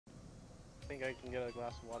think I can get a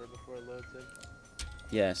glass of water before it loads in?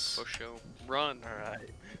 Yes. For sure. Run. Alright,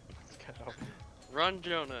 let's go. Run,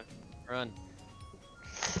 Jonah. Run.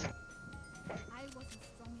 I wasn't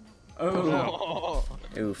strong enough. Oh.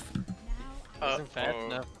 Oh. Oof. Now I Wasn't fast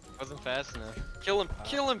enough. Wasn't fast enough. Kill him.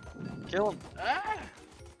 Kill him. Kill him. Ah!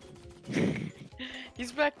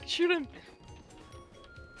 He's back. Shoot him.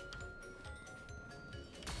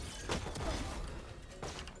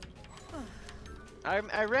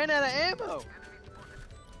 I ran out of ammo.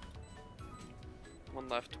 One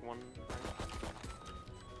left. One.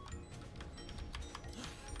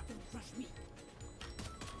 don't rush me.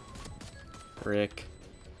 Rick.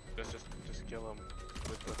 Just kill him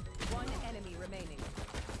with the. One enemy remaining.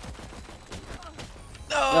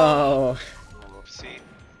 Oh. Oh, see?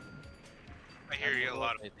 I hear you a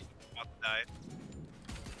lot of about to die.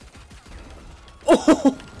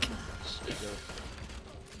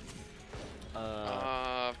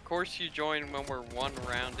 Oh. Of course you join when we're one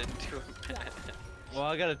round into a match. Well,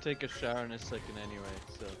 I gotta take a shower in a second anyway,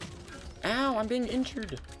 so. Ow, I'm being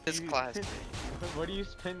injured. This class. What do you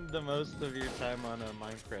spend the most of your time on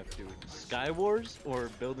Minecraft doing? Sky Wars or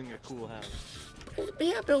building a cool house?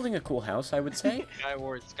 Yeah, building a cool house, I would say. Sky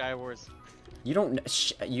Wars, Sky Wars. You don't.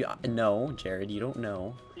 No, Jared. You don't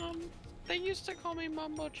know. They used to call me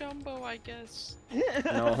Mumbo Jumbo, I guess.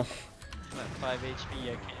 No. I'm at 5 HP, I can't even do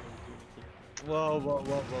anything. Whoa, whoa, whoa,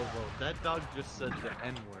 whoa, whoa. That dog just said the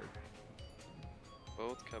N-word.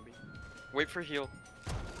 Both cubby. Wait for heal.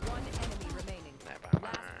 One enemy remaining. Last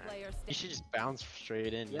player You standing. should just bounce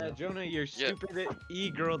straight in. Yeah, know? Jonah, your Yeah. stupid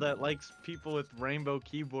e-girl that likes people with rainbow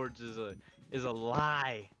keyboards is a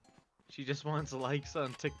lie. She just wants likes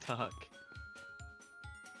on TikTok.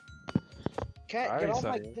 Cat, get off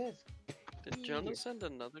my desk. Did Jonah send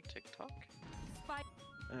another TikTok? Spike.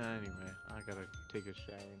 Anyway, I gotta take a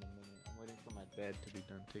shower in a minute. I'm waiting for my bed to be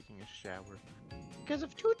done taking a shower. Because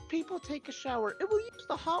if two people take a shower, it will use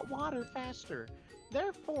the hot water faster.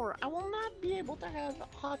 Therefore, I will not be able to have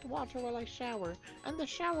hot water while I shower, and the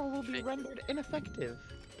shower will be rendered ineffective.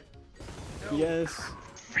 Yes.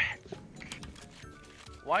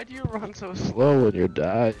 Why do you run so slow when you're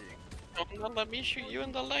dying? Jonah, let me shoot you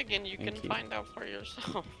in the leg and you Thank can you. find out for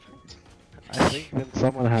yourself. I think when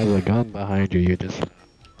someone has a gun behind you, you just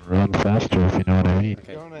run faster, if you know what I mean.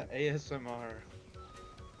 Okay. Jonah, ASMR.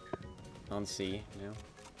 On C now.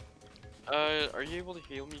 Are you able to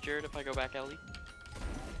heal me, Jared, if I go back alley?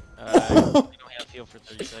 You don't have to heal for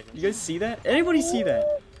 30 seconds. You guys see that? Anybody see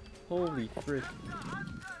that? Holy frick.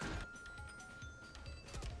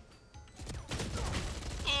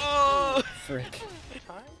 Oh! Frick.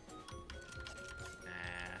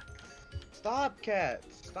 Stop, Cat.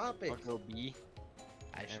 Stop it. I'll go B.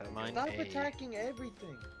 I Never shall mind. Stop A. attacking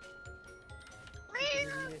everything.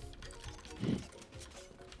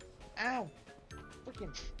 Ow. Freaking.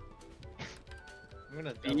 I'm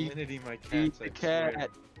gonna Beat- divinity my cats. beat the I cat. swear.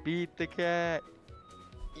 Beat the cat.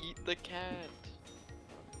 Eat the cat.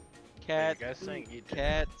 Cat. you guys saying eat the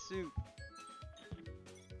cat soup.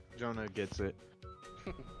 Jonah gets it.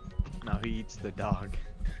 Now he eats the dog.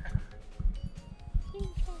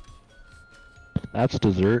 That's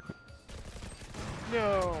dessert.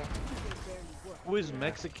 No. Who is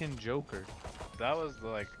Mexican Joker? That was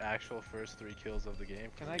the actual first 3 kills of the game.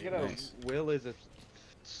 Can I get a Nice. Will is a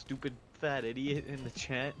stupid fat idiot in the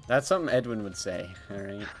chat? That's something Edwin would say. All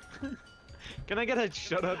right. Can I get a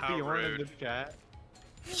shut up How Bjorn in rude. the chat?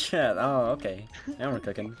 Yeah. Oh, okay. Now we're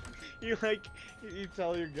cooking. You you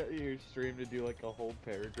tell your stream to do like a whole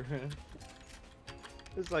paragraph.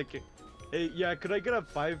 It's like, hey, yeah, could I get a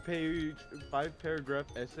 5-paragraph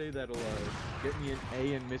essay that'll get me an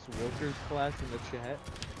A in Miss Wilker's class in the chat?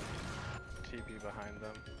 TP behind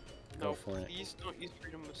them. Go No, for it. please don't use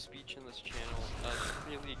freedom of speech in this channel. That's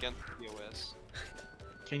really against POS.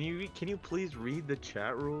 Can you please read the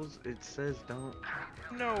chat rules? It says don't.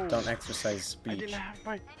 No. Don't exercise I didn't speech. have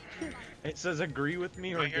my. It says agree with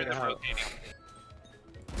me or I hear get this out. rotating.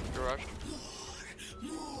 Garage.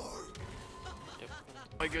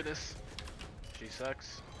 My goodness. She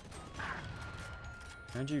sucks.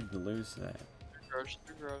 How'd you lose that? Garage.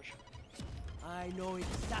 Through garage. I know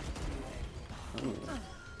exactly. Ooh.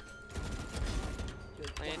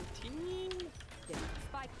 Planting.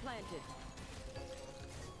 Spike planted.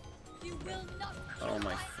 You will not. Oh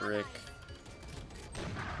my frick.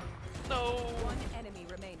 No. One enemy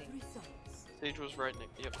remaining. Results. Sage was right, Nick.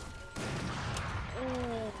 Yep.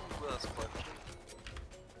 Ooh, that's clutch.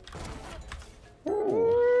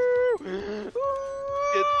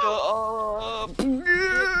 Get the up! Get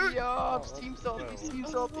the up! Team salty, team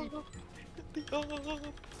salty! Get the up!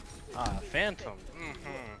 Ah, Phantom.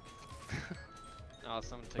 Mm-hmm.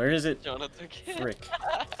 Awesome. Where is it? Jonathan can't. Frick.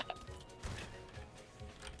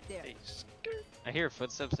 There. Hey, I hear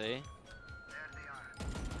footsteps, eh?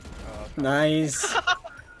 Nice.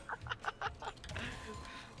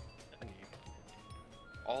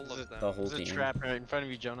 all This of is them. The whole There's a team. trap right in front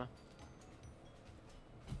of you, Jonah.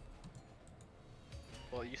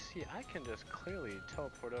 Well, you see, I can just clearly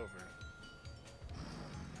teleport over.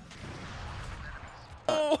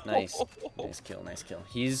 Nice. Nice kill, nice kill.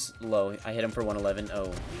 He's low. I hit him for 111.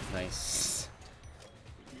 Oh, nice.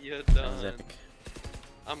 You're That was done. epic.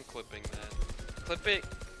 I'm clipping that. Clip it.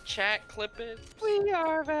 Chat, clip it. We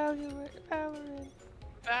are Valorant.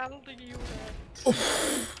 Battle to you.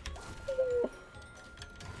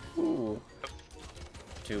 Ooh.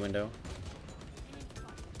 2 window.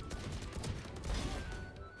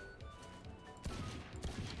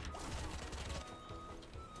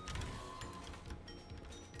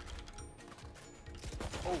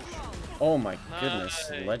 Oh my goodness,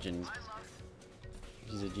 Nice. legend.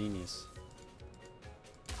 He's a genius.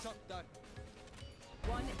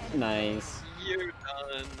 One enemy. Nice. You're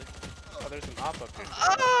done. Oh, there's an op up here.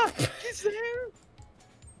 Ah! He's there!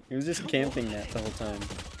 He was just camping that the whole time.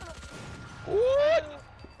 What?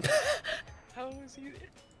 How is he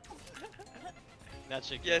there? That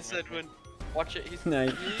should Yes, Edwin. Watch it. He's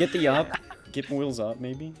Nice. Get the op. Get wheels up,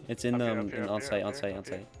 maybe. It's in Up here, the up here, on up site, here, on up site, here, on up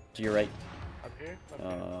here. site. To your right. Up here? Up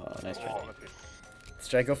here. Nice try. Up here.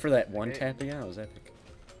 Should I go for that one Okay. tap again? That was epic.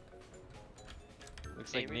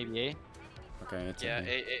 Looks like Maybe. maybe, eh? Okay, it's yeah.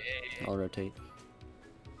 okay. I'll rotate.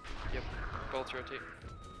 Yep. Both rotate.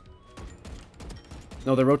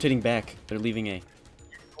 No, they're rotating back. They're leaving A.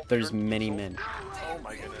 There's many men. Oh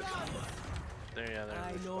my goodness. There, yeah, there.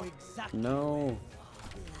 I know exactly. No.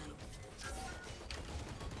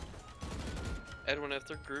 Edwin, if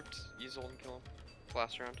they're grouped, use ult and kill him.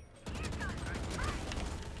 Last round.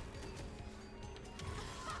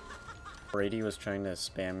 Brady was trying to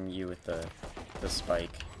spam you with the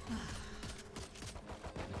spike.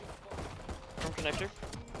 From connector.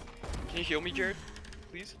 Can you heal me, Jared?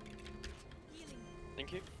 Please?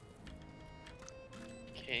 Thank you.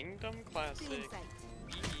 Kingdom Classic.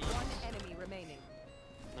 One enemy remaining.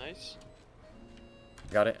 Nice.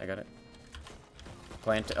 Got it, I got it.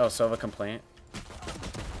 Plant. Oh, Sova can plant.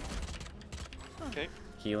 Okay.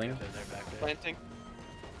 Healing. They're back there. Planting.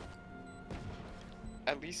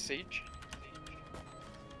 At least Sage.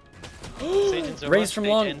 Satan's over. Raise from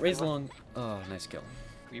long. Satan's Raise over. long. Oh, nice kill.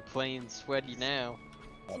 We playing sweaty now.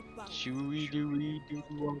 Shooey dooey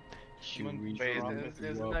doo. Shooey Wait, dooey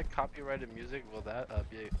isn't doo. that copyrighted music? Will that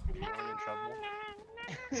be thrown in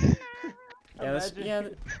trouble? Yeah, this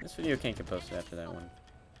video can't get posted after that one.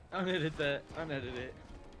 Unedit that. Unedit it.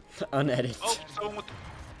 Unedited. Oh, someone with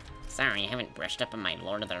Sorry, I haven't brushed up on my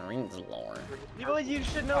Lord of the Rings lore. You know what? You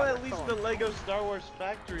should know at least the Lego Star Wars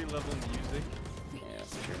factory level music. Yeah,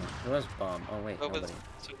 that's true. Who has bomb? Oh wait, Oh, but nobody.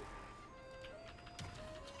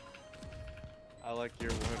 I like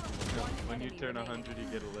your one. When you turn 100, you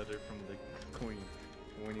get a letter from the queen.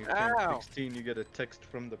 And when you turn Ow. 16, you get a text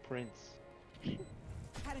from the prince.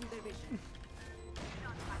 Cutting their vision.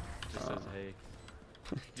 Just says, hey.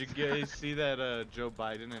 Did you guys see that Joe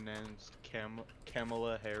Biden announced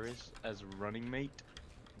Kamala Harris as running mate?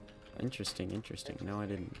 Interesting, interesting. No, I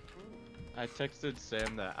didn't. I texted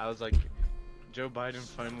Sam that. I was like, Joe Biden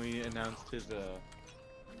finally announced his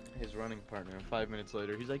running partner, and 5 minutes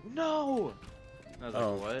later, he's like, no! And I was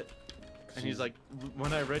Oh. like, what? And he's like,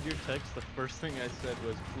 when I read your text, the first thing I said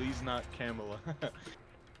was, please not Kamala.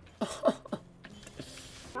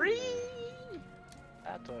 Free!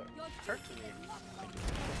 That hurt to me.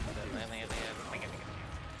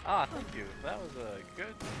 Ah, thank you. That was a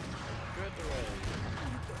good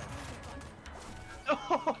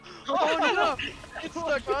Oh no! It's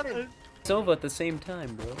stuck on him. Sova at the same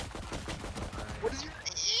time, bro. What is your?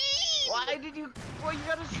 Why did you? Well, you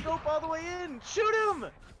gotta scope all the way in. Shoot him!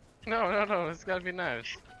 No, it's gotta be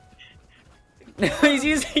nice. He's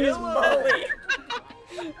using his volley.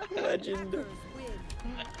 Legend.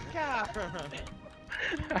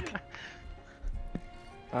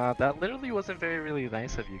 That literally wasn't really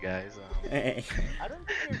nice of you guys. Hey. I don't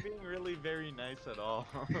think you're being really very nice at all.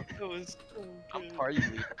 It was. I'm party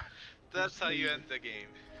leader. That's how you end the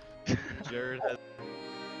game. Jared has